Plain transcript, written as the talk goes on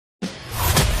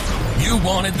You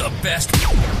wanted the best.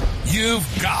 You've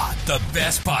got the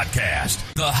best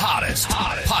podcast, the hottest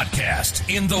podcast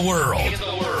in the world.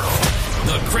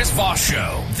 The Chris Voss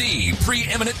Show, the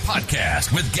preeminent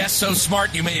podcast with guests so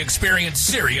smart you may experience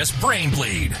serious brain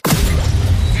bleed.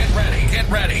 Get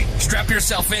ready. Strap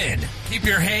yourself in. Keep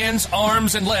your hands,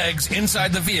 arms, and legs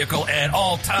inside the vehicle at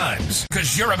all times,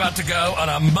 because you're about to go on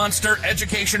a monster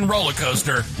education roller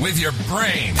coaster with your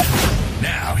brain.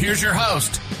 Now, here's your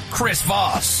host, Chris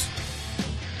Voss.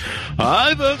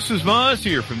 Hi, folks. This is Voss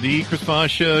here from the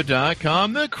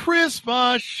ChrisVossShow.com, the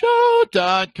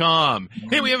ChrisVossShow.com.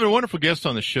 Hey, we have a wonderful guest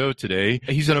on the show today.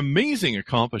 He's an amazing,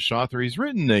 accomplished author. He's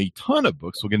written a ton of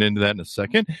books. We'll get into that in a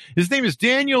second. His name is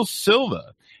Daniel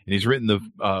Silva, and he's written the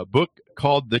book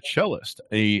called The Cellist,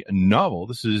 a novel.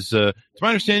 This is, to my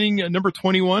understanding, number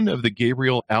 21 of the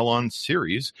Gabriel Allon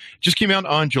series. Just came out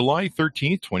on July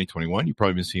 13th, 2021. You've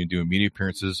probably been seeing him doing media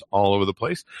appearances all over the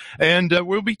place. And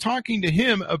we'll be talking to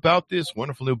him about this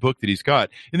wonderful new book that he's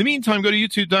got. In the meantime, go to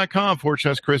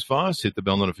youtube.com/Chris Voss, hit the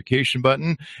bell notification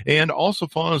button, and also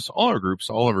follow us all our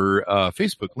groups, all over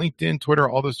Facebook, LinkedIn, Twitter,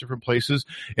 all those different places.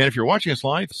 And if you're watching us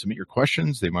live, submit your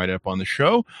questions. They might end up on the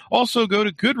show. Also, go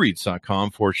to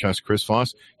goodreads.com/Chris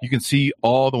Voss. You can see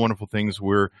all the wonderful things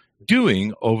we're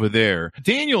doing over there.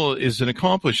 Daniel is an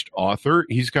accomplished author.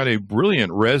 He's got a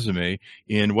brilliant resume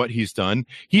in what he's done.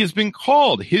 He has been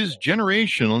called his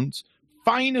generation's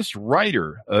finest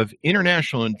writer of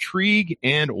international intrigue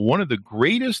and one of the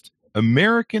greatest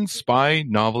American spy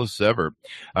novelists ever.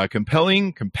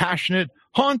 Compelling, compassionate,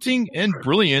 haunting, and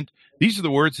brilliant. These are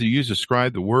the words that he used to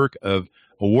describe the work of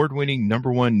award-winning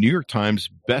 #1 New York Times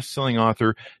bestselling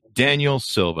author Daniel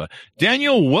Silva.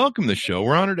 Daniel, welcome to the show.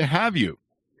 We're honored to have you.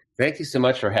 Thank you so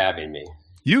much for having me.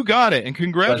 You got it. And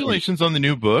congratulations on the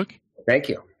new book. Thank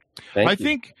you. I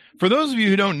think for those of you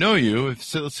who don't know you,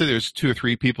 let's say there's 2 or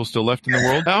 3 people still left in the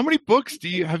world, how many books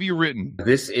have you written?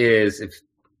 This is,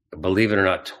 believe it or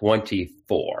not,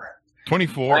 24.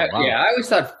 24? Wow. Yeah, I always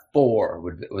thought 4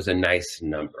 was a nice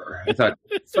number. I thought,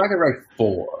 if I could write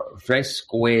 4, nice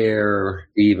square,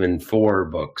 even 4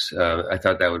 books, I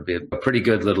thought that would be a pretty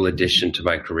good little addition to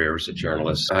my career as a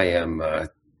journalist. I am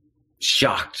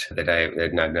shocked that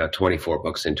I'm now 24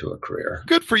 books into a career.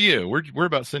 Good for you. We're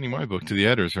about sending my book to the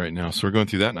editors right now, so we're going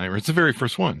through that nightmare. It's the very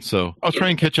first one, so I'll try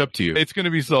and catch up to you. It's going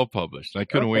to be self-published. I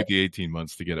couldn't wait the 18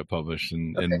 months to get it published,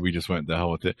 and we just went the hell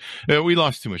with it. We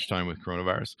lost too much time with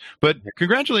coronavirus. But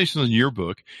congratulations on your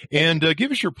book, and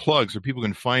give us your plugs so people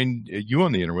can find you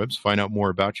on the interwebs, find out more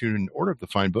about you, and order up the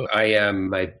fine book. I am.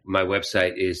 My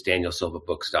website is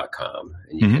danielsilvabooks.com,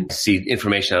 and you can see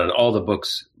information on all the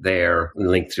books there,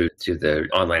 linked through to the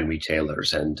online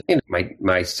retailers, and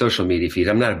my social media feed.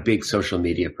 I'm not a big social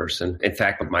media person. In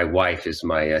fact, my wife is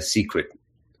my secret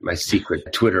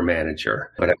Twitter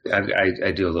manager, but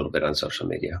I do a little bit on social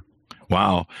media.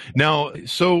 Wow. Now,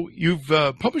 so you've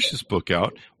published this book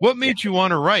out. What made you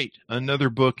want to write another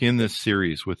book in this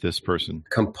series with this person?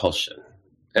 Compulsion.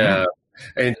 And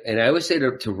I always say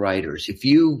to writers, if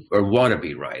you are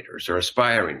wannabe writers or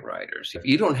aspiring writers, if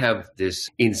you don't have this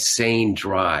insane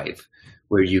drive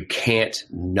where you can't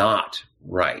not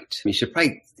write, you should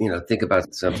probably think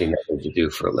about something that you do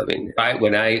for a living.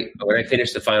 When I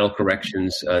finished the final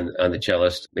corrections on the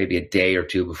Cellist, maybe a day or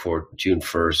 2 before June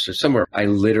 1st or somewhere, I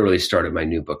literally started my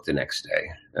new book the next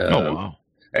day. Oh wow!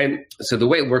 And so the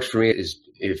way it works for me is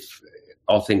if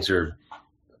all things are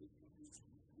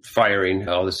firing,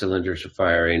 all the cylinders are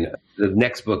firing, the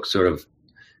next book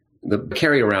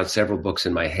carry around several books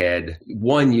in my head.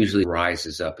 One usually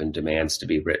rises up and demands to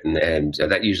be written, and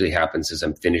that usually happens as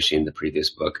I'm finishing the previous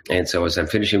book. And so as I'm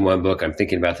finishing one book, I'm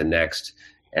thinking about the next,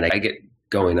 and I get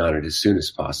going on it as soon as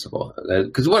possible.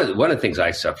 Because one of the things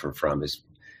I suffer from is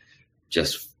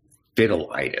just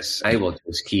fiddleitis. I will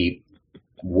just keep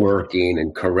working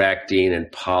and correcting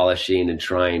and polishing and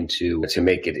trying to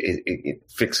make it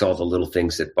fix all the little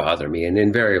things that bother me. And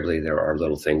invariably there are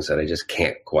little things that I just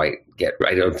can't quite get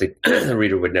right. I don't think the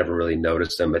reader would never really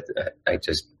notice them, but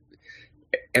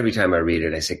every time I read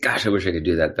it, I say, gosh, I wish I could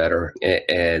do that better.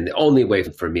 And the only way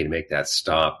for me to make that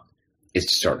stop is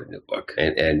to start a new book.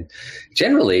 And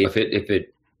generally,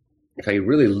 if I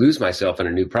really lose myself in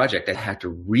a new project, I have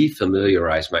to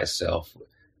refamiliarize myself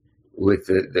with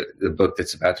the book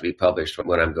that's about to be published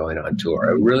when I'm going on tour.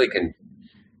 I really can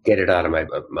get it out of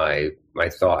my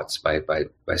thoughts by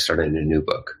starting a new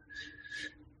book.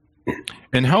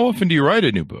 And how often do you write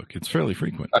a new book? It's fairly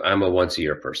frequent. I'm a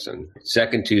once-a-year person.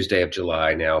 Second Tuesday of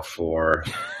July now for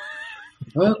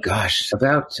Oh, gosh, I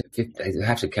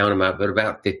have to count them out, but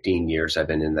about 15 years I've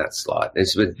been in that slot.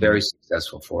 It's been very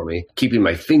successful for me. Keeping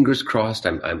my fingers crossed,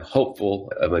 I'm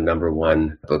hopeful of a number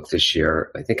one book this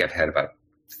year. I think I've had about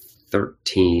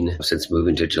 13 since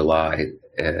moving to July,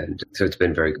 and so it's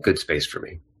been very good space for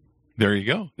me. There you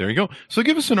go. There you go. So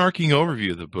give us an arcing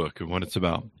overview of the book and what it's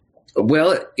about.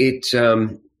 Well,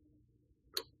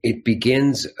 it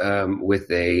begins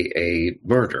with a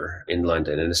murder in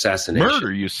London, an assassination.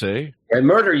 Murder, you say? And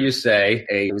murder, you say.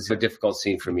 It was a difficult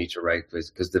scene for me to write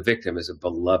because the victim is a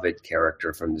beloved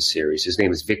character from the series. His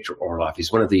name is Viktor Orlov.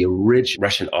 He's one of the original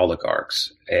Russian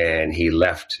oligarchs, and he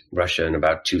left Russia in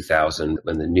about 2000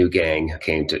 when the new gang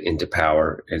came into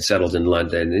power and settled in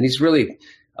London. And he's really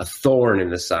a thorn in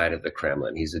the side of the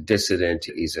Kremlin. He's a dissident.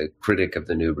 He's a critic of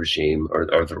the new regime or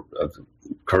of the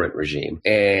current regime.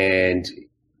 And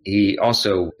he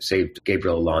also saved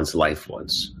Gabriel Allon's life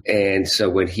once. And so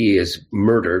when he is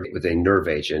murdered with a nerve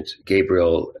agent,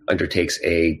 Gabriel undertakes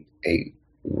a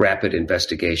rapid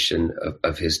investigation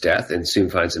of his death and soon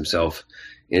finds himself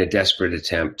in a desperate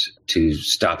attempt to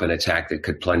stop an attack that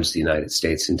could plunge the United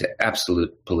States into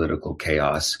absolute political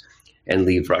chaos and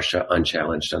leave Russia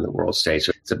unchallenged on the world stage.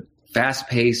 So it's a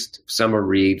fast-paced summer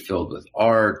read filled with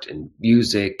art and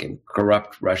music and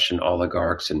corrupt Russian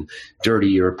oligarchs and dirty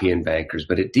European bankers,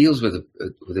 but it deals with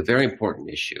a very important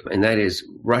issue, and that is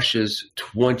Russia's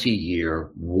 20-year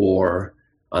war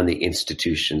on the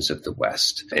institutions of the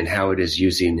West and how it is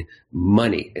using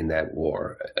money in that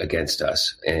war against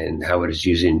us and how it is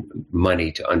using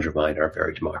money to undermine our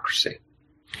very democracy.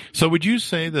 So would you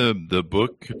say the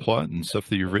book plot and stuff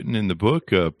that you've written in the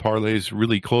book parlays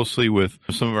really closely with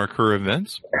some of our current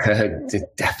events?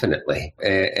 Definitely.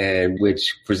 And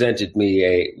which presented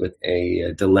me with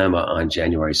a dilemma on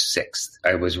January 6th.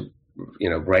 I was,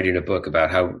 writing a book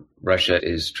about how Russia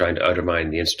is trying to undermine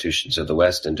the institutions of the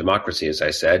West and democracy, as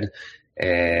I said.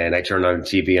 And I turned on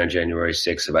TV on January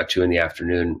 6th about 2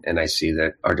 p.m, and I see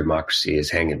that our democracy is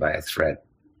hanging by a thread.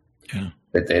 Yeah.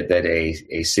 That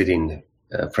a sitting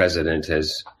president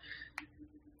has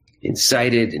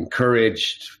incited,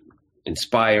 encouraged,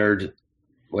 inspired,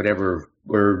 whatever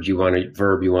verb you want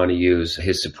to use,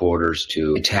 his supporters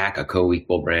to attack a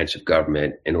co-equal branch of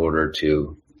government in order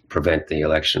to prevent the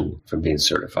election from being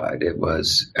certified. I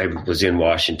was in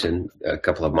Washington, a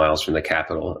couple of miles from the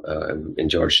Capitol, in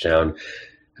Georgetown.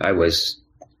 I was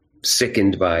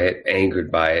sickened by it,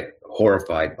 angered by it,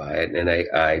 horrified by it, and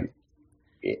I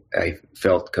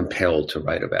felt compelled to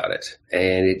write about it.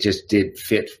 And it just did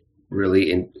fit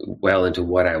really well into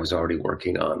what I was already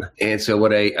working on. And so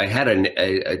I had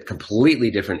a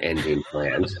completely different ending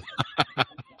planned.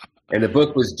 And the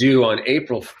book was due on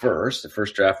April 1st. The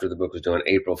first draft of the book was due on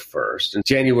April 1st. And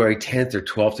January 10th or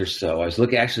 12th or so, I was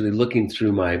actually looking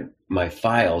through my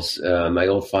files, my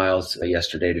old files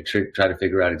yesterday to try to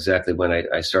figure out exactly when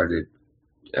I started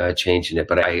changing it.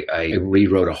 But I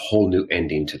rewrote a whole new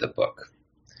ending to the book.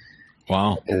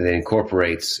 Wow. And it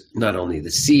incorporates not only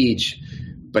the siege,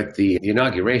 but the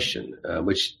inauguration,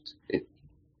 which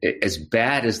as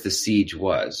bad as the siege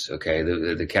was, okay,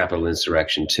 the Capitol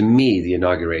insurrection, to me, the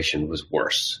inauguration was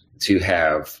worse. To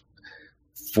have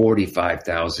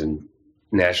 45,000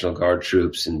 National Guard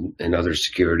troops and other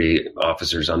security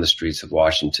officers on the streets of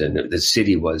Washington, the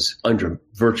city was under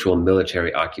virtual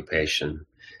military occupation.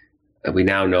 We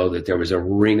now know that there was a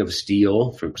ring of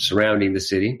steel surrounding the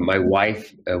city. My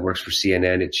wife works for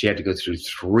CNN, and she had to go through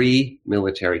 3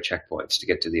 military checkpoints to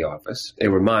get to the office. There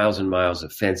were miles and miles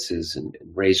of fences and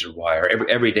razor wire.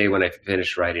 Every day when I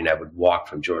finished writing, I would walk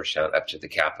from Georgetown up to the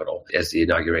Capitol as the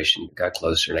inauguration got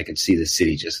closer, and I could see the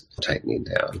city just tightening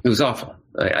down. It was awful.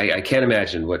 I can't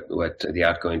imagine what the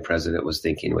outgoing president was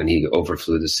thinking when he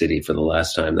overflew the city for the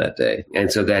last time that day.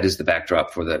 And so that is the backdrop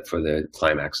for the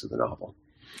climax of the novel.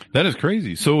 That is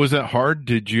crazy. So was that hard?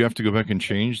 Did you have to go back and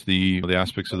change the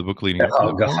aspects of the book leading up to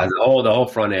Oh, God. The whole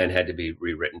front end had to be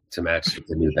rewritten to match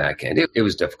the new back end. It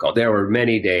was difficult. There were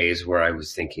many days where I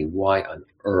was thinking, why on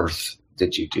earth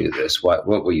did you do this? What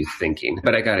were you thinking?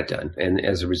 But I got it done. And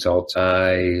as a result,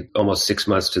 almost 6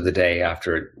 months to the day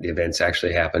after the events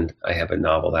actually happened, I have a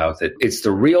novel out that it's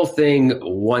the real thing,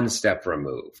 one step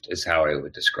removed is how I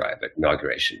would describe it,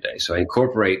 Inauguration Day. So I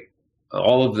incorporate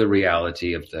all of the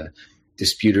reality of the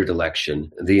disputed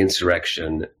election, the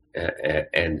insurrection,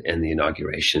 and the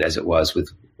inauguration as it was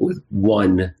with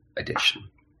one addition.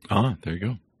 Ah, there you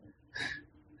go.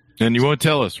 And you won't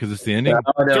tell us because it's the ending?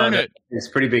 No, darn it. It's a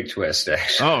pretty big twist,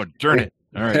 actually. Oh, darn it.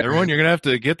 All right, everyone, you're going to have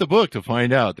to get the book to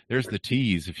find out. There's the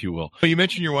tease, if you will. You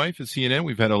mentioned your wife at CNN.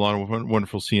 We've had a lot of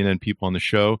wonderful CNN people on the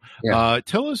show. Yeah.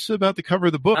 Tell us about the cover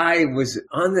of the book. I was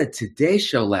on the Today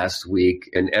Show last week,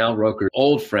 and Al Roker,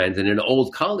 old friend and an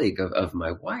old colleague of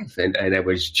my wife, and I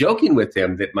was joking with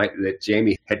him that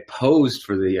Jamie had posed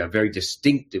for the very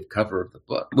distinctive cover of the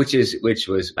book, which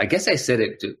was, I guess I said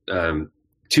it to,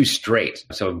 too straight.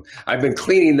 So I've been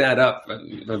cleaning that up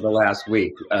for the last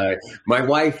week. My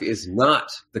wife is not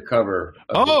the cover.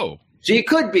 She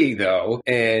could be, though.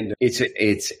 And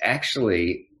it's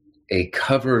actually a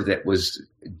cover that was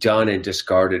done and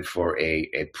discarded for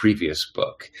a previous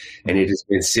book. And it has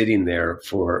been sitting there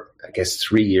for, I guess,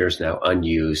 3 years now,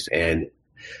 unused. And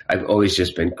I've always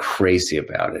just been crazy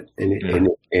about it. And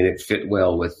it fit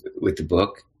well with the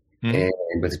book and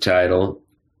with the title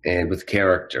and with the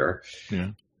character.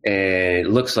 Yeah. And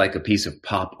it looks like a piece of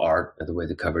pop art, the way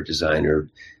the cover designer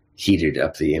heated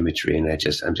up the imagery, and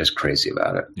I'm just crazy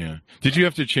about it. Yeah. Did you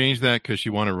have to change that because she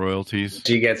wanted royalties?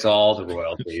 She gets all the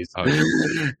royalties.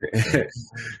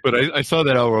 But I saw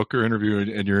that Al Roker interview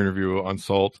and your interview on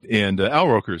Salt, and Al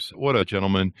Roker's, what a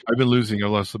gentleman. I've been losing, I've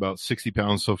lost about 60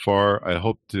 pounds so far. I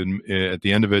hope at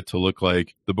the end of it to look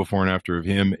like the before and after of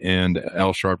him and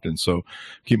Al Sharpton. So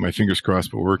keep my fingers crossed,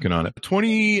 but we're working on it.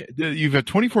 You've had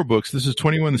 24 books. This is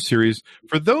 21 in the series.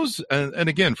 For those, and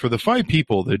again, for the 5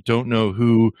 people that don't know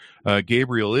who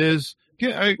Gabriel is,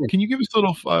 can you give us a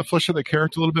little flesh out the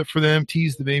character a little bit for them?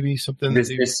 Tease the baby, something. The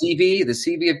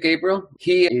CV of Gabriel.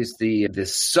 He is the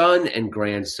son and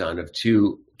grandson of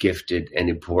 2 gifted and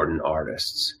important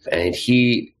artists, and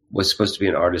he was supposed to be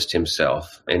an artist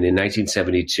himself. And in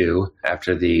 1972,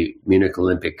 after the Munich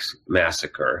Olympics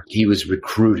massacre, he was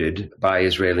recruited by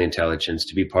Israeli intelligence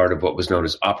to be part of what was known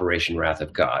as Operation Wrath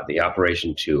of God, the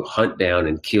operation to hunt down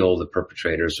and kill the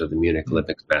perpetrators of the Munich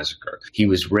Olympics massacre. He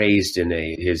was raised in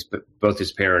both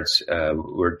his parents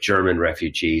were German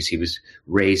refugees. He was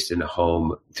raised in a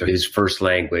home. So his first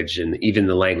language, and even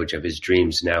the language of his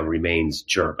dreams, now remains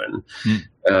German.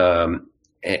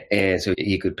 And so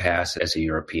he could pass as a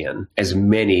European, as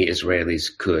many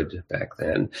Israelis could back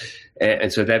then.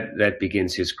 And so that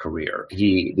begins his career.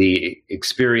 The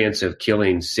experience of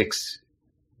killing 6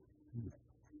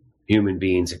 human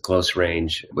beings at close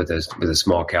range with a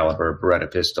small caliber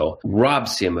Beretta pistol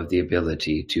robs him of the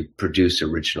ability to produce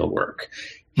original work.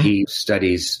 He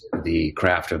studies the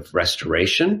craft of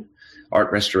art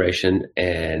restoration,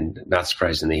 and not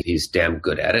surprisingly, he's damn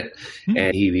good at it.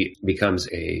 And he becomes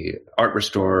a art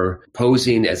restorer,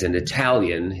 posing as an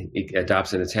Italian. He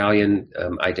adopts an Italian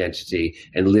identity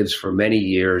and lives for many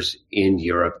years in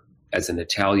Europe as an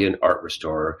Italian art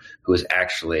restorer who is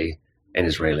actually an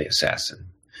Israeli assassin.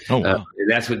 Oh, wow.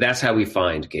 And that's how we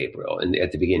find Gabriel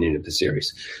at the beginning of the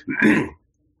series. Yeah,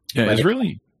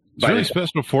 Israeli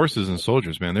special forces and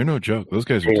soldiers, man, they're no joke. Those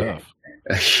guys are tough.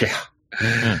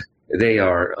 Yeah. They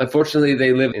are. Unfortunately,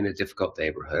 they live in a difficult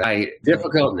neighborhood.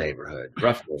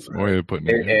 Rough neighborhood.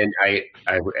 And I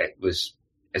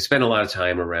spent a lot of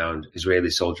time around Israeli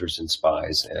soldiers and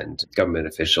spies and government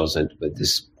officials. But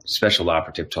this special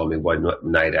operative told me one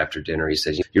night after dinner, he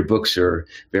said, "Your books are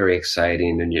very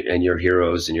exciting, and your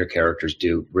heroes and your characters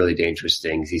do really dangerous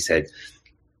things." He said,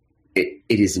 "It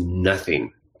is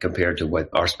nothing compared to what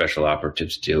our special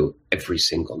operatives do every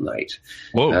single night."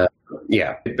 Whoa.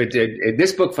 But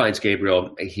this book finds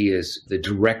Gabriel. He is the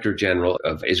Director General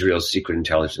of Israel's Secret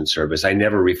Intelligence Service. I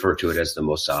never refer to it as the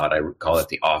Mossad. I call it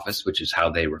the Office, which is how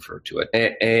they refer to it.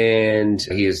 And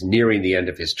he is nearing the end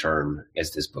of his term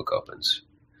as this book opens.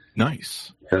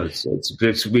 Nice.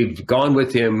 We've gone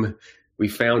with him. We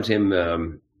found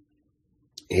him.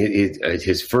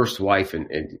 His first wife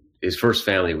and his first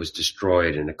family was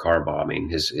destroyed in a car bombing.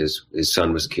 His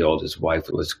son was killed. His wife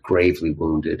was gravely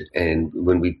wounded. And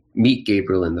when we meet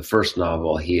Gabriel in the first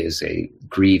novel, he is a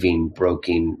grieving,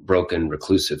 broken,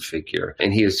 reclusive figure.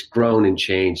 And he has grown and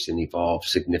changed and evolved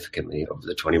significantly over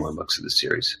the 21 books of the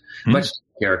series. Much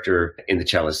character in The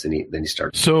Cellist than he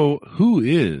started. So who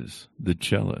is the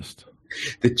Cellist?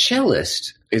 The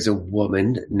Cellist is a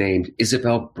woman named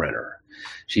Isabel Brenner.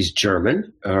 She's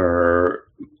German. Her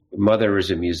mother is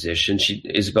a musician.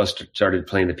 Isabel started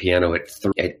playing the piano at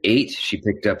 8. She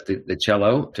picked up the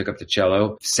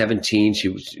cello. 17,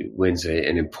 she wins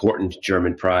an important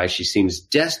German prize. She seems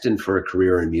destined for a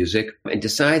career in music and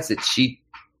decides that she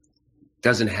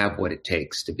doesn't have what it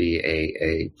takes to be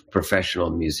a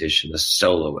professional musician, a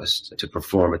soloist, to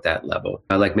perform at that level.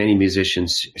 Like many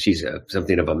musicians, she's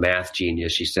something of a math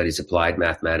genius. She studies applied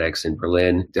mathematics in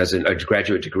Berlin, does a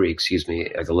graduate degree,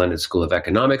 at the London School of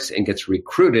Economics, and gets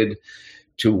recruited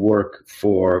to work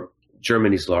for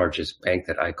Germany's largest bank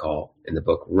that I call in the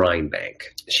book Rhine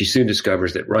Bank. She soon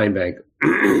discovers that Rhine Bank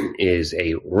is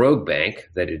a rogue bank,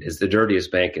 that it is the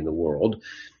dirtiest bank in the world,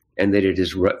 and that it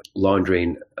is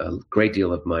laundering a great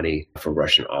deal of money for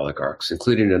Russian oligarchs,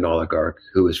 including an oligarch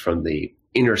who is from the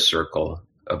inner circle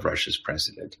of Russia's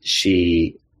president.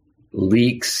 She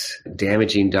leaks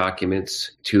damaging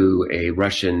documents to a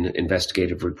Russian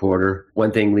investigative reporter.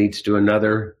 One thing leads to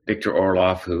another. Viktor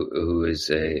Orlov, who is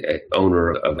a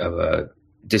owner of a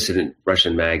dissident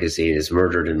Russian magazine, is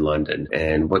murdered in London.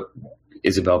 And what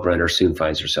Isabel Brenner soon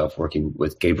finds herself working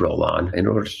with Gabriel Allon in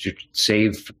order to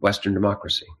save Western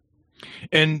democracy.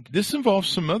 And this involves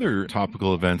some other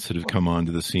topical events that have come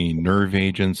onto the scene, nerve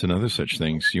agents and other such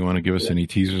things. You want to give us any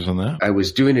teasers on that? I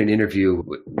was doing an interview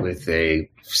with a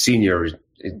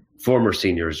former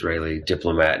senior Israeli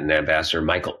diplomat and ambassador,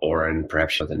 Michael Oren,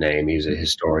 perhaps you know the name. He was a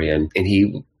historian. And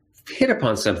he hit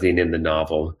upon something in the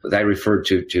novel that I referred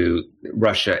to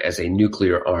Russia as a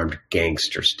nuclear-armed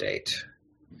gangster state,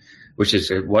 which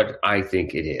is what I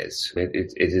think it is.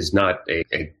 It is not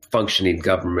a functioning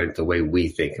government the way we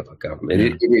think of a government.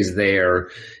 It is there.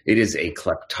 It is a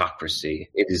kleptocracy.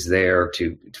 It is there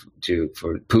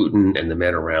for Putin and the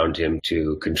men around him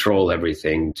to control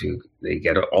everything. They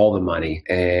get all the money,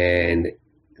 and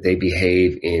they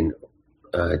behave in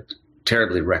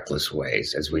terribly reckless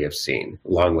ways, as we have seen,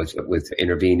 along with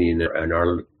intervening in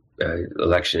our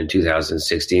election in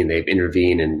 2016. They've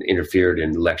intervened and interfered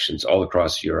in elections all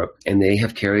across Europe, and they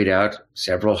have carried out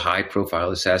several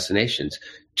high-profile assassinations.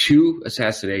 2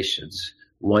 assassinations,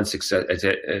 one successful,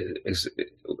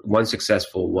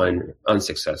 one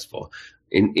unsuccessful,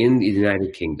 in the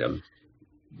United Kingdom,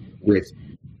 with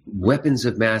weapons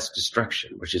of mass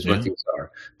destruction, which is what these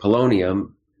are.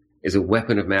 Polonium is a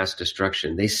weapon of mass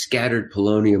destruction. They scattered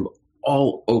polonium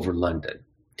all over London.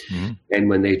 Mm-hmm. And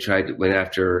when they went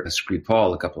after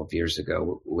Skripal a couple of years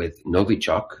ago with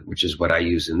Novichok, which is what I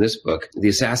use in this book, the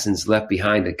assassins left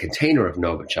behind a container of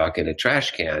Novichok in a trash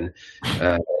can.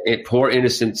 A poor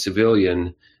innocent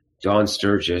civilian, Dawn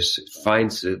Sturgis,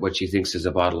 finds what she thinks is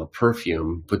a bottle of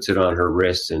perfume, puts it on her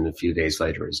wrist, and a few days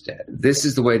later is dead. This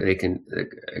is the way they can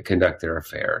conduct their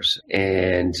affairs.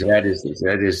 And that is the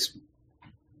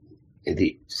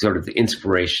sort of the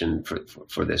inspiration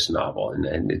for this novel.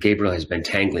 And Gabriel has been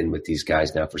tangling with these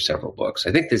guys now for several books.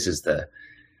 I think this is I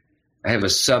have a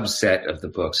subset of the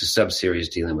books, a sub-series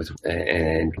dealing with,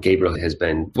 and Gabriel has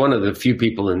been one of the few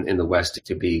people in the West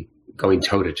to be going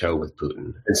toe-to-toe with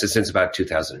Putin since about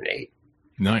 2008.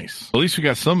 Nice. At least we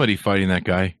got somebody fighting that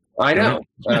guy. I know.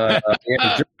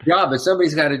 It's a job, but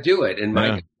somebody's got to do it.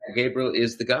 And Gabriel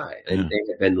is the guy. And they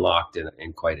have been locked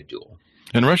in quite a duel.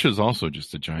 And Russia is also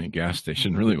just a giant gas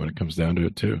station, really, when it comes down to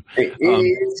it, too. It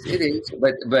is.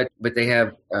 But they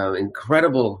have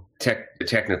incredible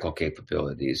technical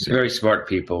capabilities, very smart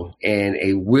people, and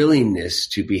a willingness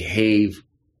to behave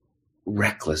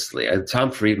recklessly.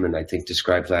 Tom Friedman, I think,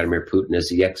 described Vladimir Putin as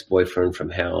the ex-boyfriend from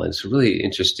hell. And it's a really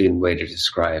interesting way to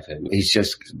describe him. He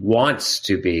just wants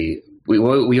to be.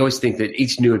 We always think that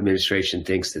each new administration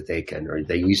thinks that they can, or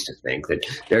they used to think that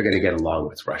they're going to get along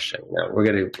with Russia. Now, we're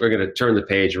going to turn the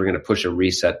page. We're going to push a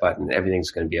reset button. Everything's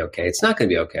going to be okay. It's not going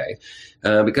to be okay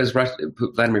because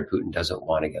Vladimir Putin doesn't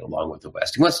want to get along with the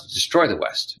West. He wants to destroy the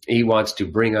West. He wants to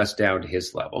bring us down to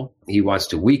his level. He wants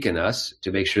to weaken us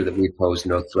to make sure that we pose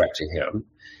no threat to him.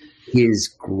 His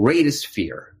greatest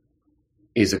fear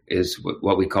is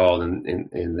what we call in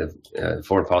the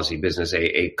foreign policy business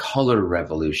a color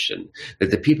revolution,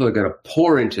 that the people are going to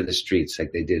pour into the streets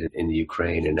like they did in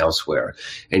Ukraine and elsewhere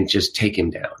and just take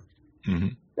him down. Mm-hmm.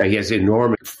 Now, he has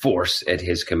enormous force at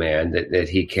his command that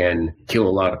he can kill a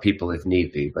lot of people if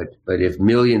need be. But if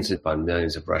millions upon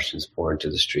millions of Russians pour into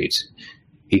the streets,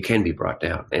 he can be brought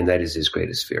down. And that is his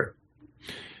greatest fear.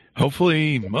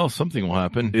 Hopefully, well, something will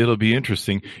happen. It'll be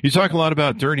interesting. You talk a lot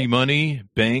about dirty money,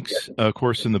 banks, of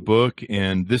course, in the book.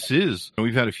 And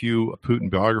we've had a few Putin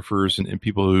biographers and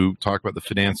people who talk about the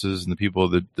finances and the people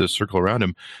that circle around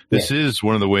him. This is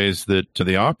one of the ways that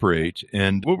they operate.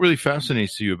 And what really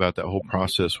fascinates you about that whole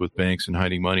process with banks and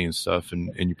hiding money and stuff,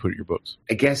 and you put it in your books?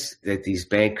 I guess that these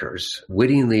bankers,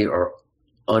 wittingly or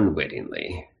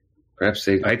unwittingly,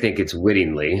 I think it's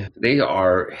wittingly, they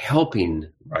are helping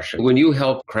Russia. When you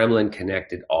help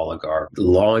Kremlin-connected oligarch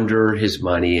launder his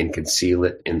money and conceal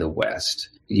it in the West,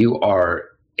 you are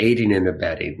aiding and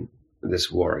abetting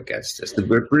this war against us.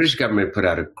 The British government put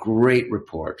out a great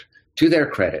report, to their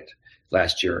credit,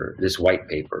 last year, this white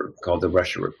paper called the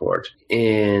Russia Report.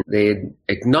 And they had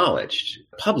acknowledged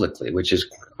publicly, which is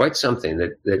quite something,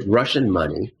 that Russian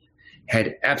money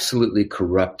had absolutely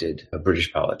corrupted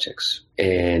British politics,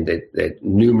 and that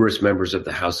numerous members of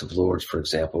the House of Lords, for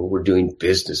example, were doing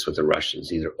business with the Russians,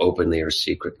 either openly or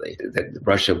secretly, that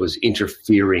Russia was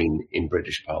interfering in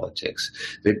British politics,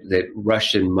 that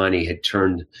Russian money had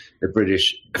turned the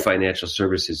British financial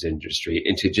services industry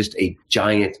into just a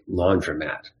giant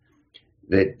laundromat,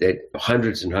 that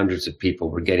hundreds and hundreds of people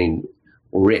were getting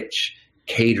rich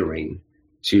catering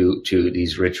to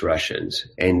these rich Russians.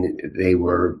 And they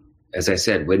were, as I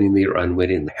said, wittingly or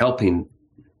unwittingly, helping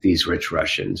these rich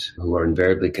Russians, who are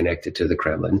invariably connected to the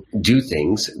Kremlin, do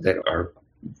things that are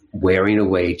wearing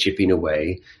away, chipping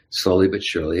away, slowly but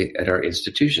surely, at our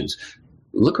institutions.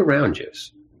 Look around you,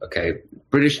 okay?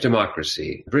 British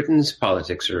democracy. Britain's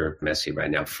politics are messy right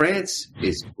now. France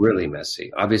is really messy.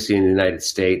 Obviously, in the United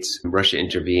States, Russia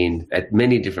intervened at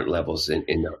many different levels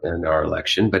in our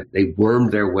election, but they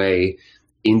wormed their way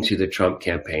into the Trump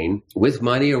campaign with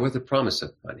money or with the promise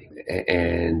of money.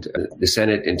 And the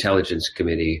Senate Intelligence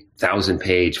Committee,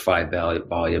 1,000-page,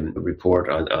 5-volume report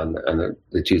on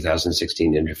the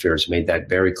 2016 interference made that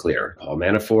very clear. Paul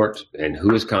Manafort and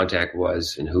who his contact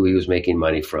was and who he was making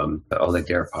money from, Oleg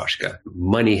Deripaska.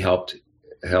 Money help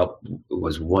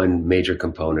was one major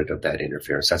component of that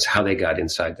interference. That's how they got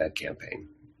inside that campaign.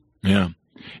 Yeah.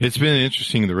 It's been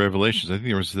interesting, the revelations. I think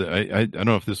there was, I don't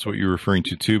know if this is what you're referring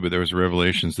to too, but there was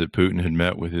revelations that Putin had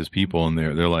met with his people and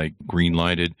they're like green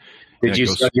lighted. Did you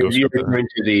referring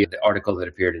to the article that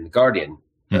appeared in The Guardian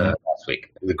last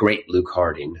week, the great Luke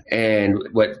Harding? And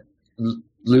what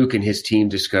Luke and his team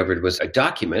discovered was a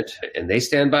document, and they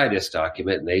stand by this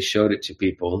document, and they showed it to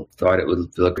people, thought it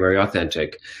would look very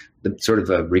authentic. The sort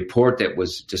of a report that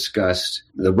was discussed,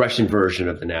 the Russian version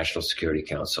of the National Security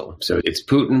Council. So it's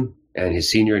Putin and his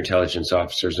senior intelligence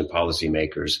officers and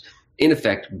policymakers, in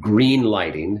effect, green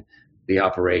lighting the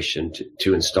operation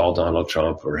to install Donald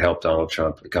Trump or help Donald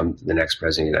Trump become the next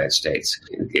president of the United States.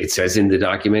 It says in the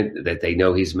document that they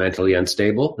know he's mentally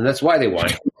unstable, and that's why they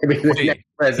want him to be the next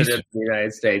president of the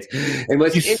United States. And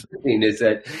what's interesting is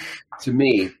that, to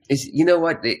me, is, you know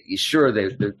what? Sure,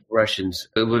 the Russians,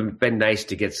 it would have been nice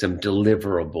to get some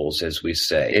deliverables, as we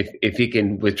say. If he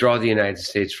can withdraw the United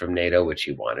States from NATO, which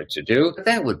he wanted to do,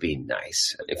 that would be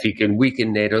nice. If he can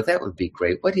weaken NATO, that would be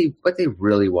great. What they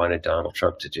really wanted Donald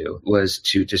Trump to do was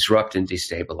to disrupt and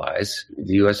destabilize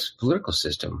the U.S. political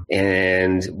system.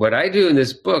 And what I do in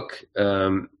this book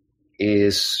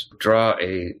is draw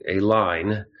a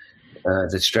line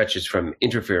that stretches from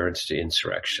interference to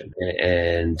insurrection.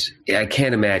 And I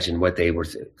can't imagine what they were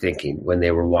thinking when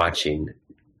they were watching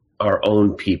our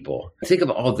own people. Think of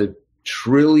all the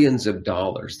trillions of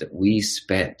dollars that we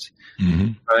spent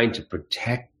trying to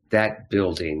protect that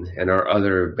building and our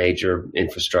other major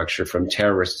infrastructure from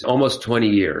terrorists. Almost 20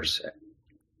 years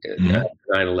after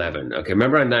 9/11. Okay,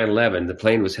 remember on 9/11, the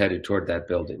plane was headed toward that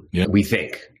building. Yep.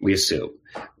 We assume.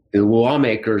 The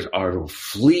lawmakers are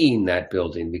fleeing that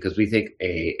building because we think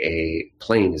a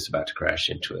plane is about to crash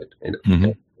into it.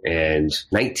 And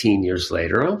 19 years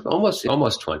later, almost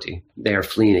 20, they are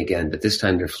fleeing again, but this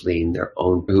time they're fleeing their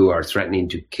own, who are threatening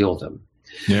to kill them.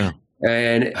 Yeah.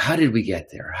 And how did we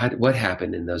get there? What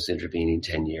happened in those intervening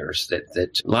 10 years? That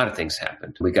a lot of things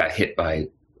happened. We got hit on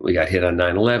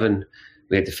 9/11.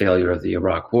 We had the failure of the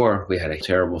Iraq War. We had a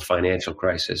terrible financial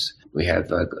crisis. We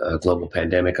had a global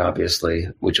pandemic, obviously,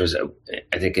 which was,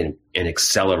 I think, an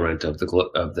accelerant of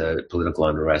the political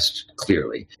unrest,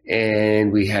 clearly.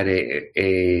 And we had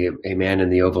a man in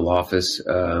the Oval Office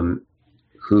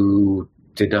who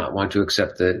did not want to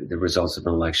accept the results of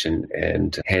an election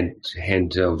and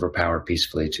hand over power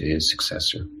peacefully to his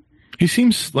successor. He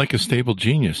seems like a stable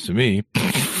genius to me.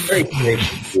 Very stable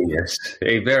genius.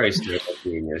 A very stable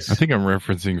genius. I think I'm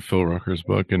referencing Phil Rucker's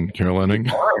book in Carolina.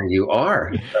 You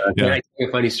are. Can I tell you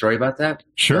a funny story about that?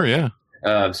 Sure, yeah.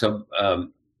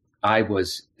 I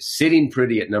was sitting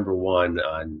pretty at number one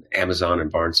on Amazon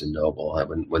and Barnes & Noble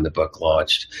when the book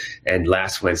launched. And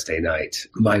last Wednesday night,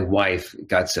 my wife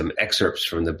got some excerpts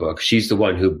from the book. She's the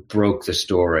one who broke the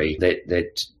story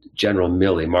that General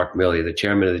Milley, Mark Milley, the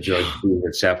chairman of the Joint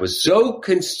Chiefs Staff, was so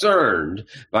concerned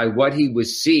by what he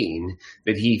was seeing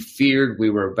that he feared we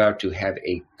were about to have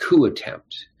a coup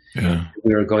attempt. Yeah.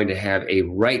 We were going to have a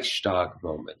Reichstag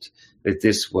moment, that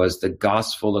this was the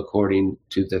gospel according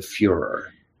to the Führer.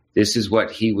 This is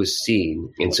what he was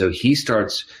seeing. And so he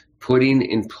starts putting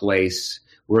in place,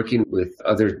 working with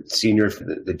other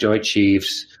the Joint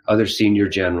Chiefs, other senior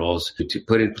generals, to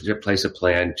put in place a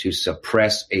plan to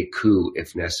suppress a coup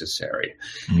if necessary.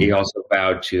 He also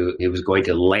vowed he was going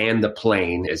to land the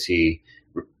plane,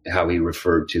 how he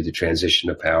referred to the transition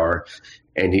of power.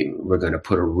 And we're going to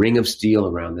put a ring of steel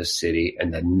around this city,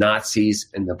 and the Nazis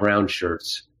and the brown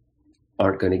shirts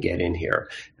aren't going to get in here.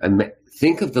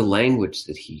 Think of the language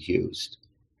that he used.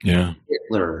 Yeah.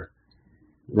 Hitler,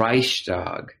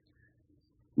 Reichstag,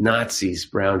 Nazis,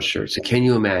 brown shirts. Can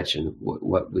you imagine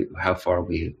how far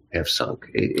we have sunk?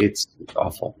 It's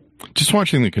awful. Just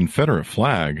watching the Confederate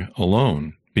flag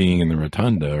alone being in the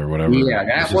rotunda or whatever.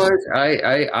 Yeah,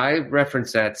 I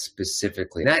reference that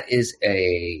specifically. That is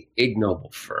a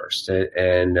ignoble first.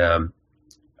 And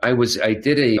I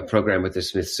did a program with the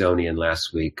Smithsonian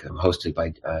last week, hosted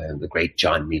by the great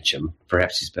John Meacham.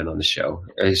 Perhaps he's been on the show,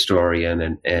 a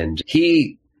historian, and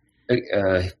he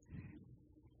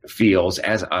feels,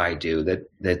 as I do,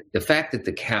 that the fact that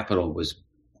the Capitol was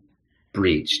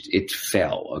breached, it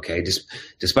fell, okay?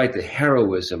 Despite the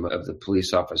heroism of the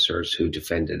police officers who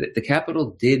defended it, the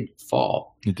Capitol did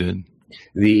fall. It did.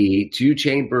 The two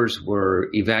chambers were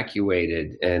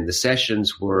evacuated and the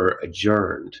sessions were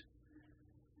adjourned.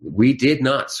 We did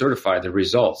not certify the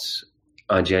results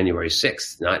on January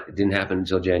 6th. It didn't happen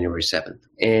until January 7th.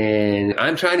 And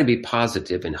I'm trying to be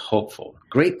positive and hopeful.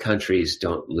 Great countries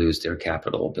don't lose their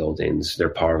Capitol buildings, their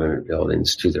parliament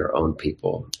buildings to their own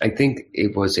people. I think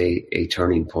it was a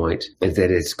turning point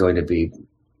that it's going to be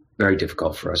very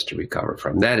difficult for us to recover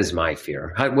from. That is my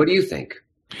fear. What do you think?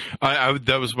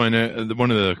 That was one of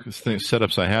the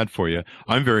setups I had for you.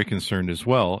 I'm very concerned as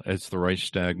well. It's the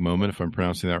Reichstag moment, if I'm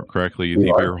pronouncing that correctly,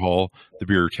 the beer hall, the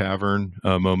beer tavern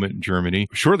moment in Germany.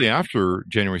 Shortly after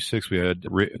January 6th, we had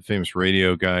famous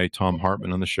radio guy Tom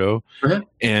Hartman on the show. Uh-huh.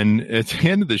 And at the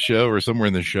end of the show, or somewhere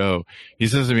in the show, he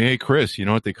says to me, "Hey, Chris, you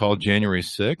know what they call January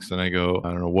 6th?" And I go, "I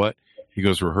don't know what." He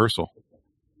goes, "Rehearsal."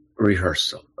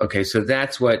 Rehearsal. Okay, so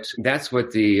that's what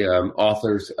the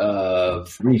authors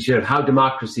of How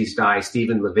Democracies Die,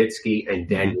 Stephen Levitsky and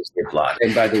Daniel Silva.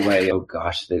 And by the way,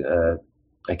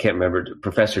 I can't remember,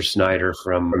 Professor Snyder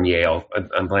from Yale.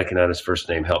 I'm blanking on his first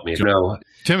name. Help me. No,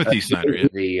 Timothy Snyder.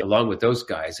 Along with those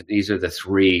guys, these are the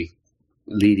three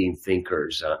leading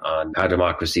thinkers on how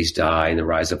democracies die and the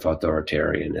rise of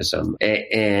authoritarianism.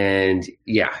 And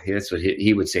yeah, that's what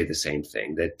he would say, the same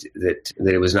thing, that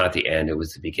it was not the end, it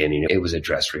was the beginning. It was a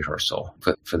dress rehearsal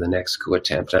for the next coup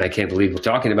attempt. And I can't believe we're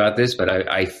talking about this, but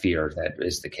I fear that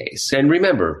is the case. And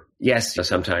remember, yes,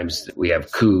 sometimes we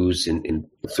have coups in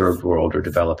third world or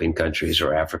developing countries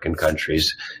or African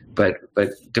countries, but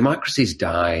democracies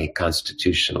die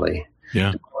constitutionally.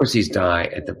 Yeah. Democracies die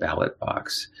at the ballot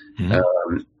box.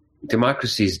 Mm-hmm.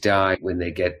 Democracies die when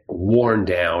they get worn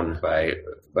down by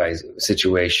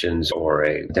situations or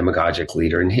a demagogic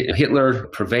leader. And Hitler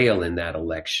prevailed in that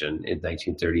election in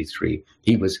 1933.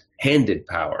 He was handed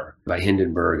power by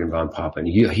Hindenburg and von Papen.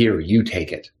 You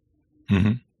take it.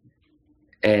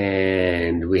 Mm-hmm.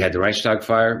 And we had the Reichstag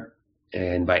fire.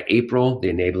 And by April, the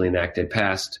Enabling Act had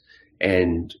passed.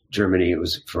 And Germany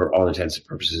was, for all intents and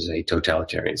purposes, a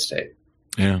totalitarian state.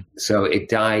 Yeah. So it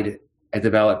died at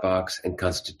the ballot box and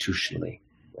constitutionally.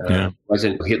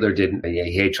 Hitler didn't.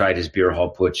 He tried his beer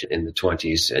hall putsch in the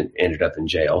 1920s and ended up in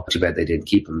jail. Too bad they didn't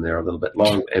keep him there a little bit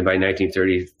long. And by April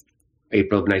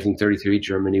of 1933,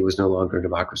 Germany was no longer a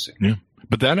democracy. Yeah.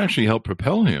 But that actually helped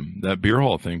propel him, that beer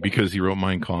hall thing, because he wrote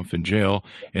Mein Kampf in jail,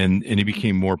 and he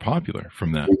became more popular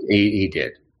from that. He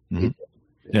did. Mm-hmm.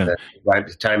 Yeah.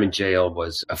 The time in jail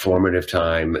was a formative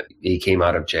time. He came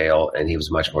out of jail and he was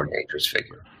a much more dangerous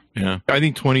figure. Yeah. I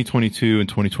think 2022 and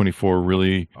 2024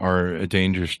 really are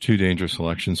two dangerous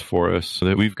elections for us, so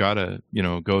that we've got to,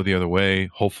 go the other way.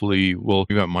 Hopefully we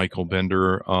got Michael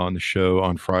Bender on the show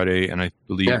on Friday, and I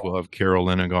believe we'll have Carol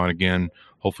Leonnig on again,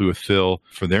 hopefully with Phil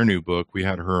for their new book. We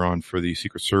had her on for the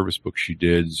Secret Service book she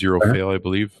did, Zero Fail, I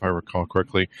believe, if I recall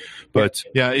correctly. But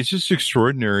yeah, it's just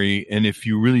extraordinary. And if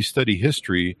you really study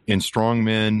history in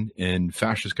strongmen and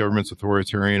fascist governments,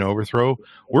 authoritarian overthrow,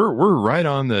 we're right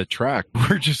on the track.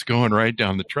 We're just going right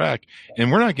down the track.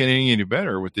 And we're not getting any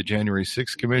better with the January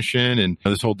 6th Commission and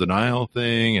this whole denial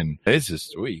thing. And it's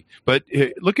just But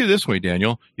look at it this way,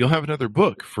 Daniel. You'll have another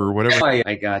book for whatever.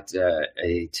 I got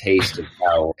a taste of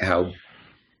how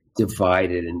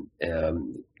divided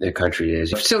the country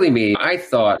is. Silly me, I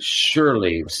thought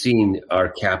surely seeing our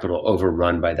capital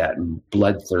overrun by that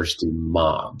bloodthirsty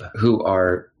mob who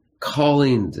are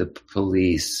calling the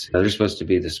police, they're supposed to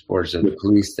be the supporters of the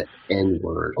police, the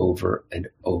N-word over and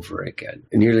over again,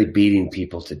 and nearly beating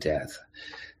people to death,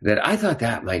 that I thought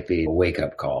that might be a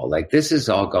wake-up call. Like, this has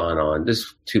all gone on. This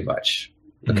is too much.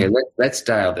 Okay, let's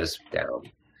dial this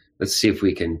down. Let's see if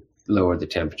we can lower the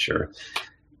temperature.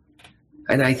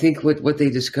 And I think what they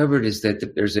discovered is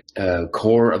that there's a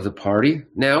core of the party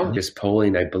now. This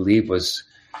polling, I believe, was,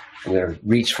 I'm going to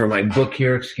reach for my book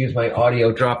here. Excuse my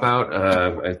audio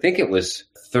dropout. I think it was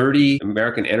 30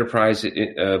 American Enterprise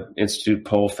Institute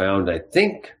poll found, I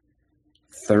think,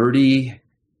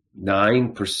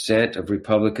 39% of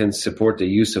Republicans support the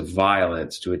use of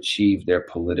violence to achieve their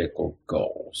political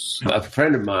goals. A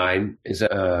friend of mine is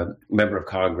a member of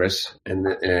Congress, and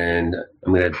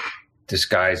I'm going to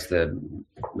disguise the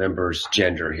member's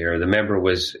gender here. The member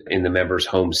was in the member's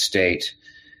home state,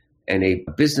 and a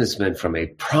businessman from a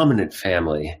prominent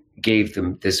family gave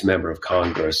this member of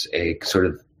Congress a sort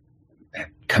of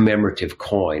commemorative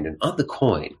coin, and on the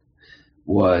coin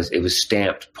was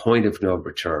stamped "Point of No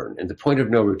Return," and the point of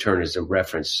no return is a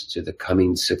reference to the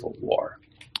coming civil war.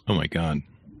 Oh my God,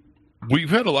 we've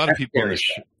had a lot of people on the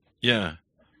show. Yeah,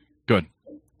 good.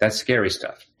 That's scary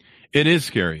stuff. It is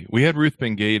scary. We had Ruth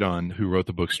Ben-Gade on, who wrote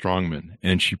the book Strongman,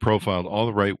 and she profiled all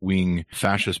the right-wing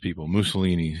fascist people,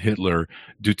 Mussolini, Hitler,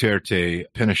 Duterte,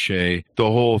 Pinochet, the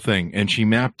whole thing. And she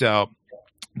mapped out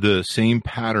the same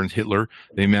patterns, Hitler,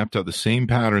 they mapped out the same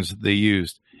patterns that they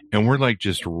used. And we're like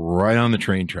just right on the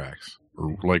train tracks,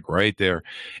 like right there.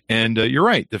 And you're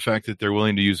right. The fact that they're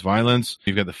willing to use violence.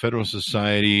 You've got the Federalist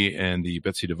Society and the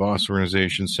Betsy DeVos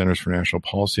organization, Centers for National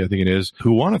Policy, I think it is,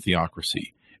 who want a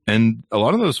theocracy. And a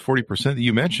lot of those 40% that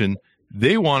you mentioned,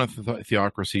 they want a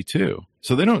theocracy too.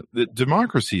 So the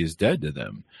democracy is dead to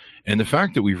them. And the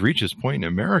fact that we've reached this point in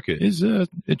America is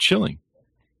it's chilling.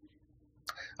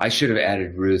 I should have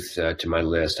added Ruth to my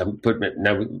list.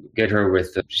 Now get her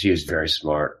with, she is very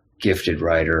smart, gifted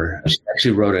writer. She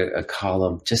actually wrote a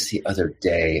column just the other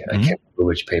day. I can't remember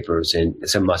which paper it was in.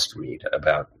 It's a must read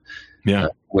about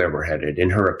where we're headed, in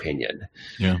her opinion.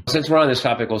 Yeah. Since we're on this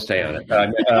topic, we'll stay on it.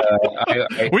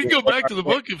 We can go back to the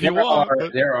book if you want.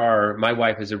 My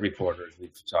wife is a reporter, as we've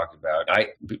talked about.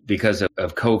 Because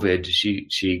of COVID,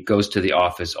 she goes to the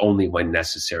office only when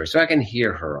necessary. So I can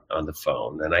hear her on the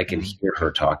phone, and I can hear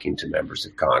her talking to members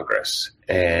of Congress.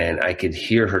 And I could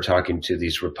hear her talking to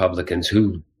these Republicans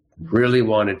who really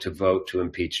wanted to vote to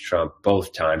impeach Trump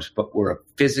both times, but were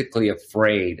physically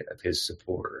afraid of his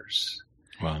supporters.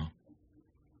 Wow.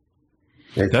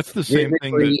 That's the same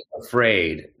thing.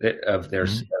 Afraid of their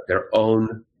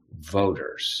own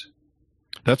voters.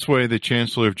 That's why the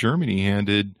Chancellor of Germany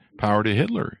handed power to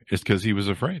Hitler, is because he was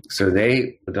afraid. So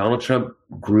Donald Trump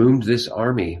groomed this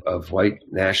army of white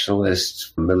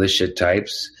nationalist militia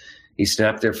types. He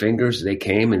snapped their fingers. They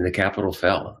came, and the Capitol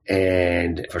fell.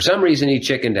 And for some reason, he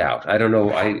chickened out. I don't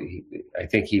know. I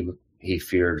think he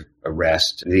feared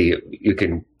arrest. You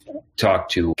can talk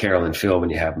to Carol and Phil when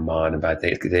you have them on about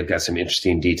they've got some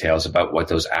interesting details about what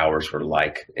those hours were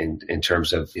like in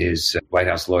terms of his White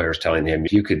House lawyers telling him,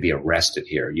 you could be arrested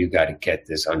here. You got to get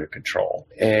this under control.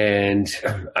 And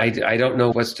I don't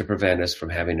know what's to prevent us from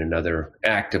having another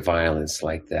act of violence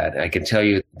like that. I can tell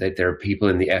you that there are people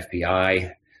in the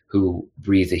FBI who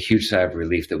breathed a huge sigh of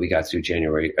relief that we got through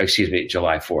July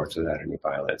 4th without any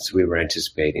violence. We were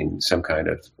anticipating some kind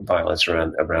of violence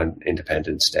around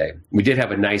Independence Day. We did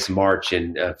have a nice march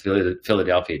in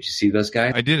Philadelphia. Did you see those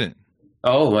guys? I didn't.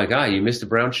 Oh my God, you missed the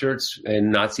brown shirts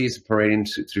and Nazis parading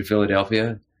through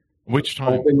Philadelphia? Which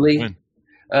time? Openly? When?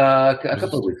 A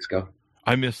couple of weeks ago.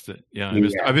 I missed it. Yeah, I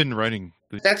missed it. I've been writing.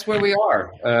 That's where we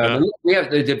are. We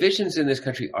have the divisions in this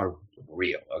country are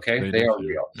real. Okay, they are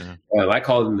real. Yeah. I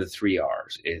call them the 3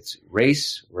 R's. It's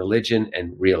race, religion,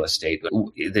 and real estate.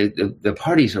 The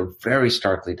parties are very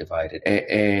starkly divided,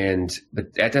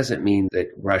 but that doesn't mean that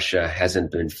Russia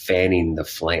hasn't been fanning the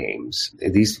flames.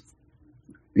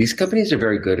 These companies are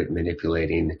very good at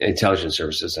manipulating, intelligence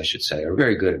services, I should say, are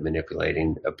very good at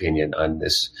manipulating opinion on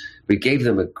this. We gave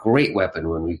them a great weapon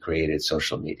when we created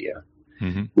social media.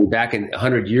 Mm-hmm. Back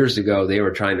 100 years ago, they were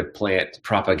trying to plant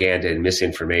propaganda and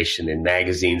misinformation in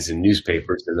magazines and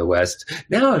newspapers in the West.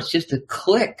 Now it's just a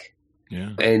click.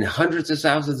 Yeah. And hundreds of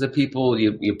thousands of people,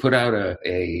 you put out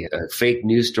a fake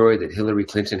news story that Hillary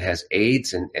Clinton has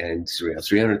AIDS, and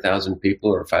 300,000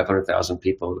 people or 500,000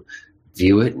 people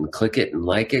view it and click it and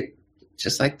like it,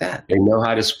 just like that. They know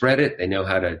how to spread it. They know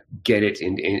how to get it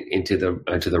into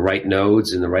the right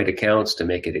nodes and the right accounts to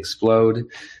make it explode.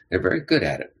 They're very good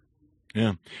at it.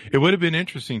 Yeah. It would have been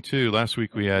interesting, too. Last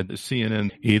week we had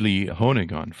CNN Eli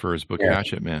Honig on for his book,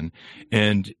 Hatchet Man.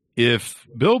 And if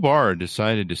Bill Barr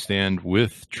decided to stand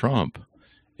with Trump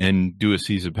and do a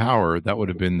seize of power, that would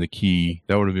have been the key.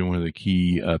 That would have been one of the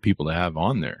key people to have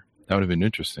on there. That would have been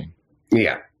interesting.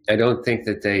 Yeah. I don't think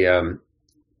that they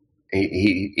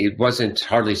it wasn't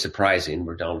hardly surprising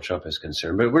where Donald Trump is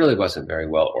concerned, but it really wasn't very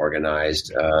well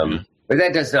organized. But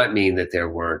that does not mean that there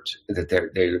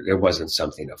wasn't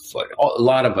something afoot. A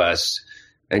lot of us,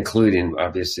 including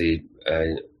obviously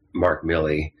Mark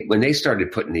Milley, when they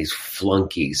started putting these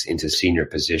flunkies into senior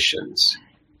positions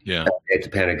at the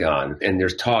Pentagon, and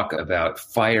there's talk about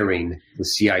firing the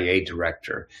CIA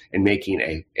director and making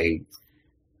a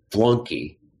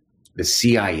flunky the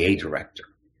CIA director.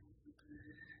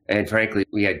 And frankly,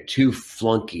 we had two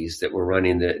flunkies that were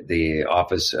running the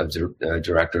Office of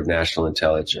Director of National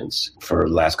Intelligence for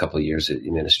the last couple of years of the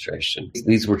administration.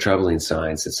 These were troubling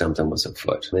signs that something was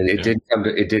afoot. And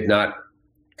it did not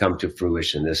come to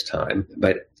fruition this time,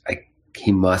 but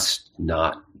he must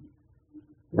not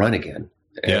run again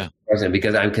as president,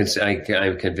 because I'm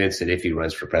convinced that if he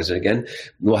runs for president again,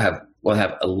 we'll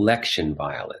have election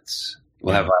violence.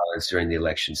 We'll have violence during the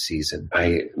election season.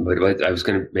 I was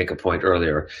going to make a point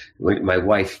earlier. My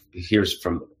wife hears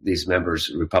from these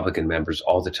members, Republican members,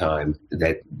 all the time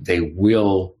that they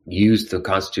will use the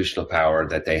constitutional power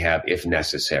that they have, if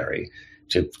necessary,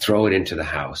 to throw it into the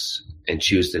House and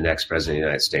choose the next president of the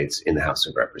United States in the House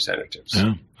of Representatives.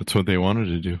 Yeah, that's what they wanted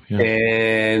to do. Yeah.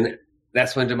 And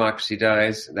that's when democracy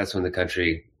dies. That's when the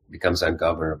country becomes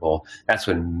ungovernable. That's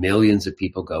when millions of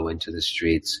people go into the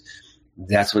streets.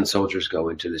 That's when soldiers go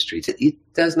into the streets. It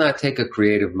does not take a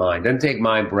creative mind. It doesn't take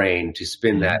my brain to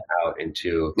spin that out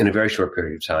into, in a very short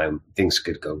period of time, things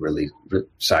could go really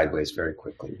sideways very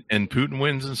quickly. And Putin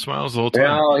wins and smiles the whole time.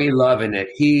 Oh, he's loving it.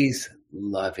 He's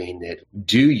loving it.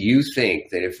 Do you think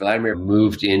that if Vladimir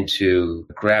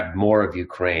grabbed more of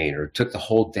Ukraine or took the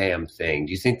whole damn thing,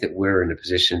 do you think that we're in a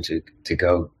position to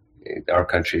go, our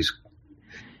countries,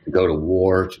 to go to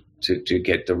war to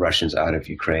get the Russians out of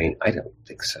Ukraine? I don't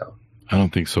think so. I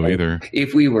don't think so either.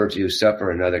 If we were to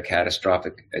suffer another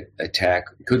catastrophic attack,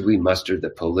 could we muster the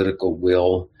political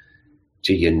will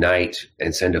to unite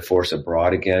and send a force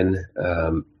abroad again?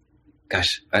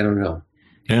 Gosh, I don't know.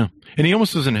 Yeah. And he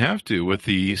almost doesn't have to with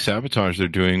the sabotage they're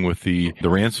doing with the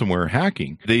ransomware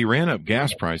hacking. They ran up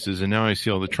gas prices, and now I see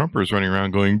all the Trumpers running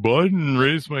around going, Biden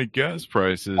raised my gas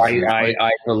prices. I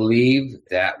believe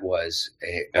that was,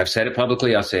 I've said it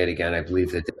publicly, I'll say it again. I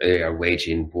believe that they are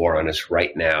waging war on us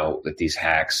right now with these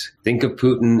hacks. Think of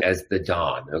Putin as the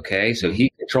Don, okay? So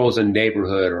he controls a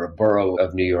neighborhood or a borough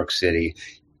of New York City.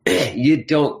 You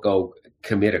don't go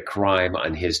commit a crime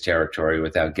on his territory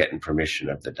without getting permission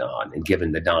of the Don and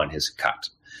giving the Don his cut.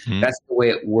 Mm-hmm. That's the way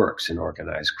it works in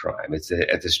organized crime. It's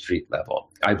at the street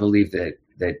level. I believe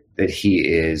that he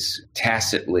is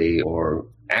tacitly or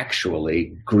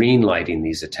actually greenlighting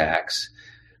these attacks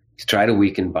to try to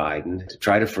weaken Biden, to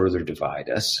try to further divide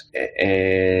us,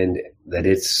 and that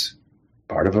it's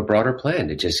part of a broader plan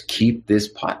to just keep this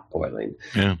pot boiling.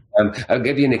 Yeah. I'll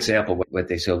give you an example of what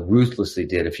they so ruthlessly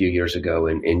did a few years ago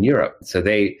in Europe. So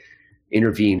they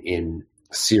intervened in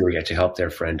Syria to help their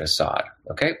friend Assad.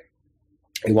 Okay.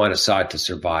 They want Assad to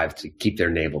survive, to keep their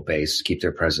naval base, keep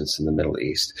their presence in the Middle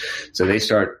East. So they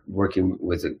start working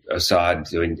with Assad,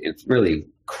 doing really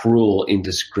cruel,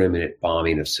 indiscriminate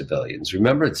bombing of civilians.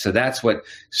 Remember? So that's what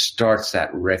starts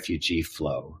that refugee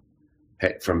flow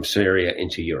from Syria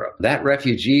into Europe. That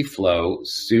refugee flow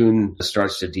soon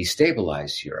starts to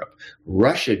destabilize Europe.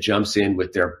 Russia jumps in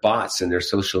with their bots and their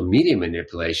social media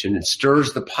manipulation and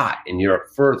stirs the pot in Europe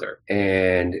further.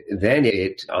 And then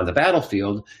on the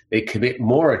battlefield, they commit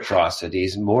more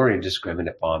atrocities, more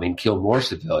indiscriminate bombing, kill more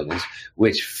civilians,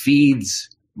 which feeds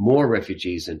more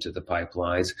refugees into the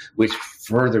pipelines, which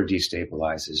further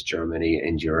destabilizes Germany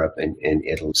and Europe and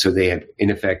Italy. So they have,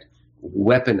 in effect,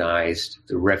 weaponized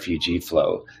the refugee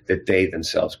flow that they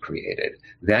themselves created.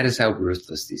 That is how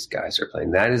ruthless these guys are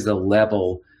playing. That is the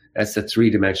level, that's the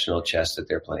three-dimensional chess that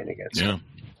they're playing against. Yeah.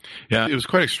 Yeah, it was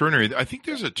quite extraordinary. I think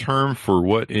there's a term for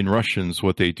what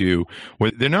they do,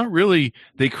 where they're not really,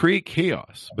 they create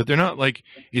chaos, but they're not like,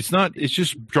 it's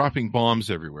just dropping bombs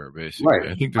everywhere, basically. Right.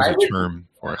 I think there's a term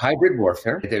for it. Hybrid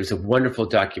warfare. There's a wonderful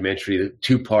documentary, a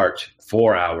 2-part,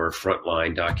 4-hour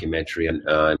frontline documentary on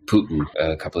Putin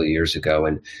a couple of years ago.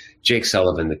 And Jake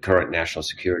Sullivan, the current national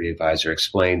security advisor,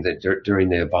 explained that during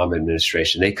the Obama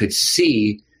administration, they could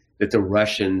see that the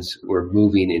Russians were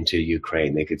moving into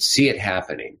Ukraine. They could see it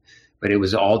happening, but it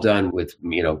was all done with,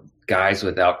 guys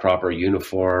without proper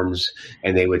uniforms.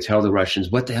 And they would tell the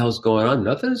Russians, what the hell's going on?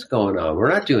 Nothing's going on.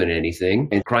 We're not doing anything.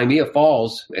 And Crimea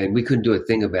falls, and we couldn't do a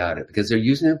thing about it because they're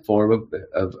using a form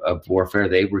of warfare.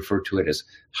 They refer to it as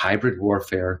hybrid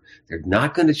warfare. They're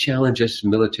not going to challenge us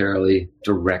militarily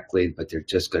directly, but they're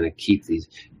just going to keep these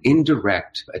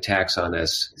indirect attacks on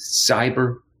us,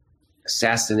 cyber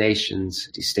assassinations,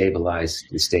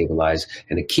 destabilize.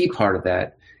 And a key part of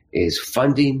that is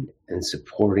funding and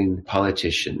supporting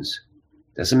politicians.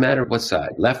 Doesn't matter what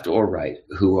side, left or right,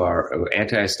 who are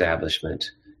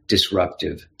anti-establishment,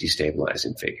 disruptive,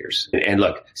 destabilizing figures. And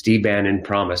look, Steve Bannon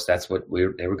promised that's what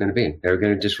they were going to be. They were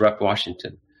going to disrupt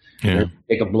Washington. Yeah. They were going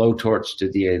to take a blowtorch to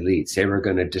the elites. They were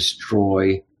going to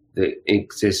destroy the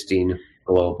existing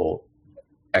global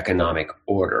economic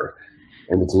order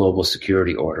and the global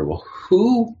security order. Well,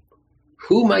 who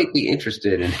who might be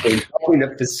interested in helping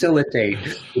to facilitate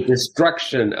the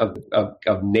destruction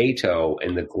of NATO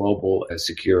and the global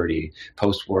security,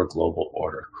 post-war global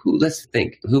order? Let's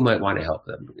think, who might want to help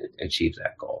them achieve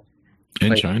that goal?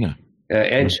 And China.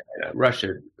 And China,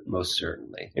 Russia, most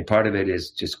certainly. And part of it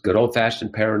is just good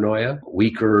old-fashioned paranoia.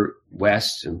 Weaker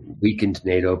West and weakened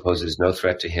NATO poses no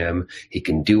threat to him. He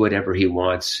can do whatever he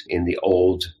wants in the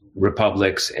old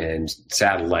republics and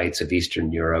satellites of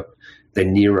Eastern Europe, the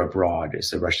near abroad, as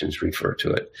the Russians refer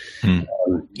to it.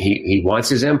 He wants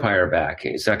his empire back.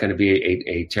 It's not going to be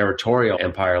a territorial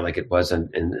empire like it was in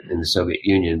the Soviet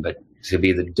Union, but to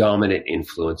be the dominant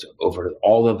influence over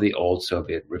all of the old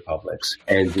Soviet republics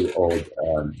and the old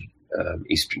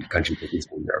Eastern countries of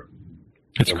Eastern Europe.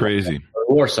 It's crazy. The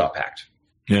Warsaw Pact.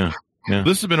 Yeah. Yeah.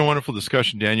 This has been a wonderful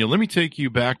discussion, Daniel. Let me take you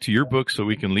back to your book so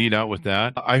we can lead out with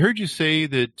that. I heard you say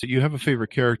that you have a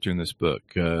favorite character in this book.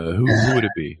 Who would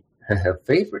it be? A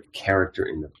favorite character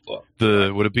in the book.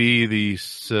 Would it be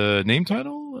the name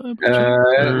title?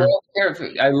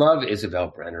 I love Isabel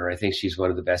Brenner. I think she's one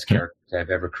of the best characters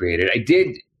I've ever created. I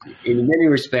did, in many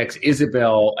respects,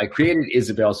 I created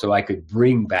Isabel so I could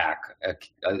bring back a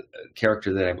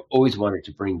character that I've always wanted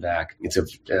to bring back. It's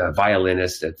a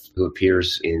violinist who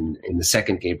appears in the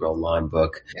second Gabriel Allon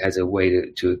book, has a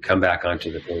way to come back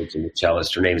onto the page in the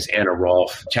cellist. Her name is Anna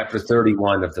Rolfe. Chapter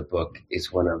 31 of the book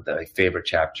is one of my favorite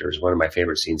chapters, one of my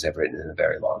favorite scenes I've written in a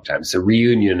very long time. It's a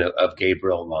reunion of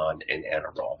Gabriel Allon and Anna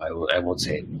Rolfe. I won't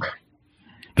say it more.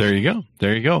 There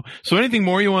you go. So anything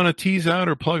more you want to tease out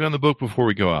or plug on the book before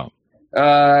we go out?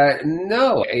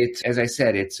 No, it's, as I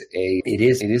said, it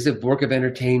is a work of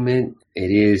entertainment. It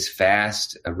is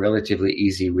fast, a relatively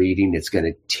easy reading. It's going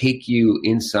to take you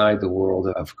inside the world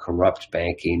of corrupt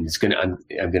banking. I'm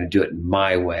going to do it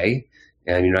my way.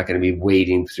 And you're not going to be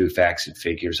wading through facts and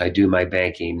figures. I do my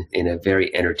banking in a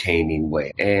very entertaining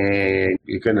way. And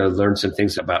you're going to learn some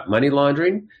things about money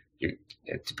laundering.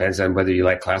 It depends on whether you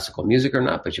like classical music or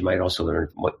not, but you might also learn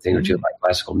one thing or two about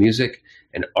classical music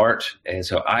and art. And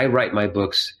so I write my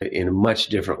books in a much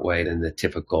different way than the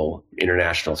typical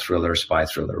international thriller, spy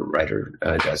thriller writer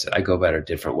does it. I go about it a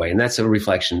different way. And that's a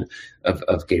reflection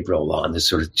of Gabriel Allon. There's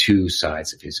sort of two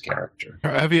sides of his character.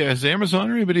 Has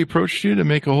Amazon or anybody approached you to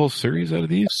make a whole series out of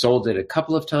these? Sold it a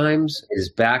couple of times. It is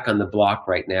back on the block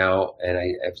right now. And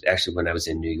actually, when I was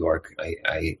in New York,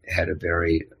 I had a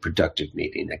very productive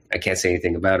meeting. I can't say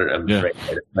anything about it. I'm afraid.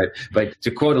 But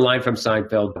to quote a line from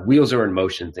Seinfeld, wheels are in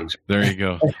motion. Things. There you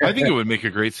go. I think it would make a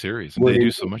great series. They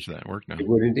do so much of that work now. It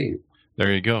would indeed.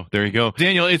 There you go.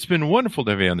 Daniel, it's been wonderful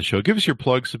to have you on the show. Give us your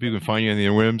plugs so people can find you on the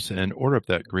interwebs and order up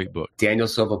that great book.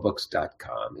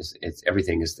 DanielSilvaBooks.com.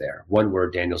 Everything is there. One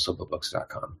word,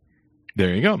 DanielSilvaBooks.com.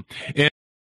 There you go.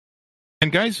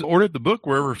 And guys, order the book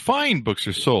wherever fine books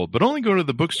are sold, but only go to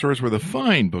the bookstores where the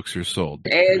fine books are sold.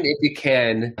 And if you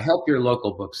can, help your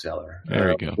local bookseller.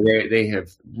 There you go. They have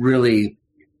really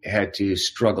had to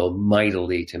struggle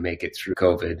mightily to make it through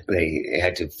COVID. They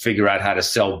had to figure out how to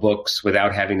sell books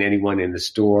without having anyone in the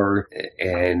store.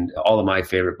 And all of my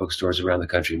favorite bookstores around the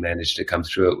country managed to come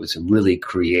through it with some really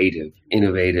creative,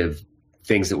 innovative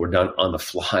things that were done on the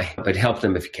fly. But help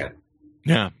them if you can.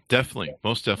 Yeah, definitely.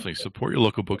 Most definitely. Support your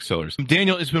local booksellers.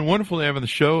 Daniel, it's been wonderful to have on the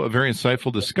show, a very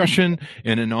insightful discussion,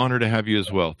 and an honor to have you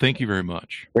as well. Thank you very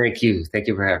much. Thank you. Thank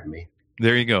you for having me.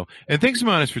 There you go. And thanks,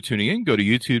 Monis, for tuning in. Go to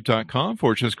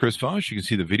youtube.com/Chris Voss. You can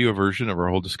see the video version of our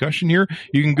whole discussion here.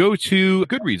 You can go to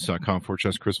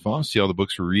goodreads.com/Chris Voss. See all the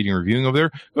books we're reading and reviewing over there.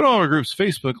 Go to all our groups,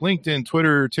 Facebook, LinkedIn,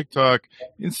 Twitter, TikTok,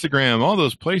 Instagram, all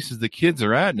those places the kids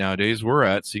are at nowadays, we're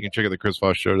at. So you can check out the Chris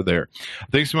Voss Show there.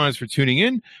 Thanks, Monis, for tuning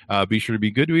in. Be sure to be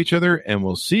good to each other, and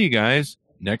we'll see you guys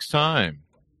next time.